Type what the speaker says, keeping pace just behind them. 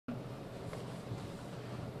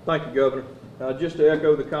Thank you, Governor. Just to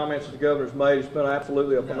echo the comments that the Governor's made, it's been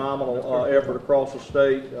absolutely a phenomenal effort across the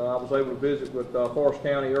state. I was able to visit with Forrest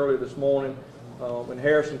County earlier this morning, in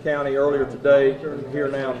Harrison County earlier today, and here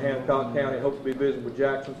now in Hancock County. Hope to be visiting with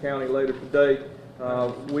Jackson County later today.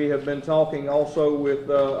 We have been talking also with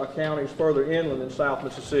counties further inland in South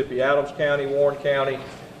Mississippi, Adams County, Warren County,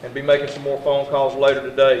 and be making some more phone calls later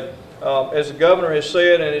today. As the Governor has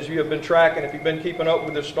said, and as you have been tracking, if you've been keeping up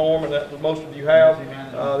with this storm, and that most of you have,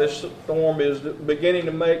 this storm is beginning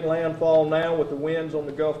to make landfall now with the winds on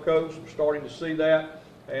the Gulf Coast. We're starting to see that,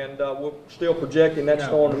 and we're still projecting that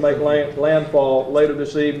storm to make landfall later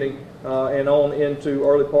this evening and on into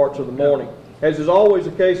early parts of the morning. As is always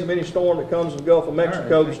the case of any storm that comes in the Gulf of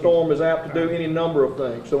Mexico, the storm is apt to do any number of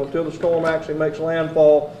things. So until the storm actually makes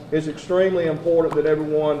landfall, it's extremely important that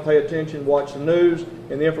everyone pay attention, watch the news,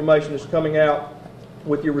 and the information that's coming out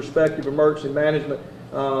with your respective emergency management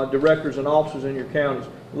directors and officers in your counties.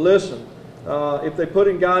 Listen, if they put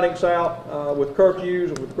in guidance out with curfews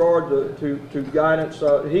or with regard to guidance,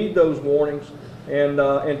 heed those warnings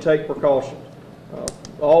and take precautions.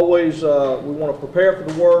 Always, we want to prepare for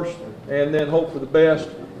the worst and then hope for the best.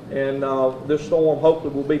 And this storm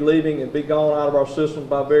hopefully will be leaving and be gone out of our system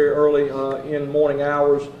by very early in morning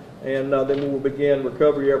hours, and then we will begin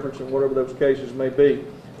recovery efforts in whatever those cases may be.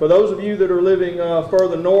 For those of you that are living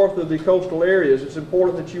further north of the coastal areas, it's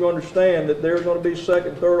important that you understand that there are going to be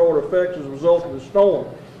second, third order effects as a result of the storm.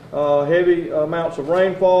 Heavy amounts of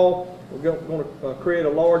rainfall. We're going to create a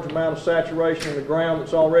large amount of saturation in the ground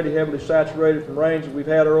that's already heavily saturated from rains that we've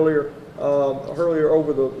had earlier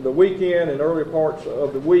over the weekend and earlier parts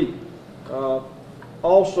of the week.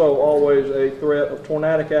 Also, always a threat of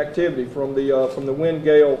tornadic activity from the wind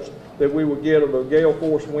gales that we will get, or the gale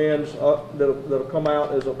force winds that'll come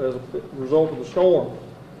out as a result of the storm.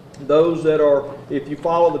 Those that are, if you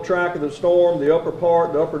follow the track of the storm, the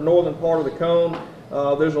upper northern part of the cone,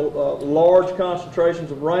 there's large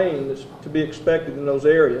concentrations of rain that's to be expected in those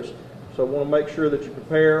areas. So I want to make sure that you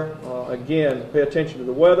prepare. Again, pay attention to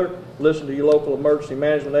the weather, listen to your local emergency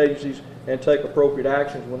management agencies, and take appropriate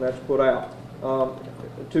actions when that's put out.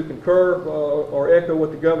 To concur or echo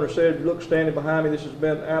what the Governor said, if you look standing behind me, this has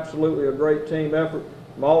been absolutely a great team effort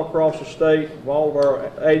from all across the state, from all of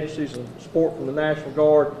our agencies, and support from the National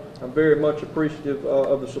Guard. I'm very much appreciative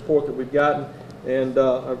of the support that we've gotten. And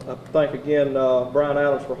I thank again Brian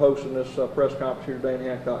Adams for hosting this press conference here today in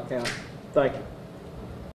Hancock County. Thank you.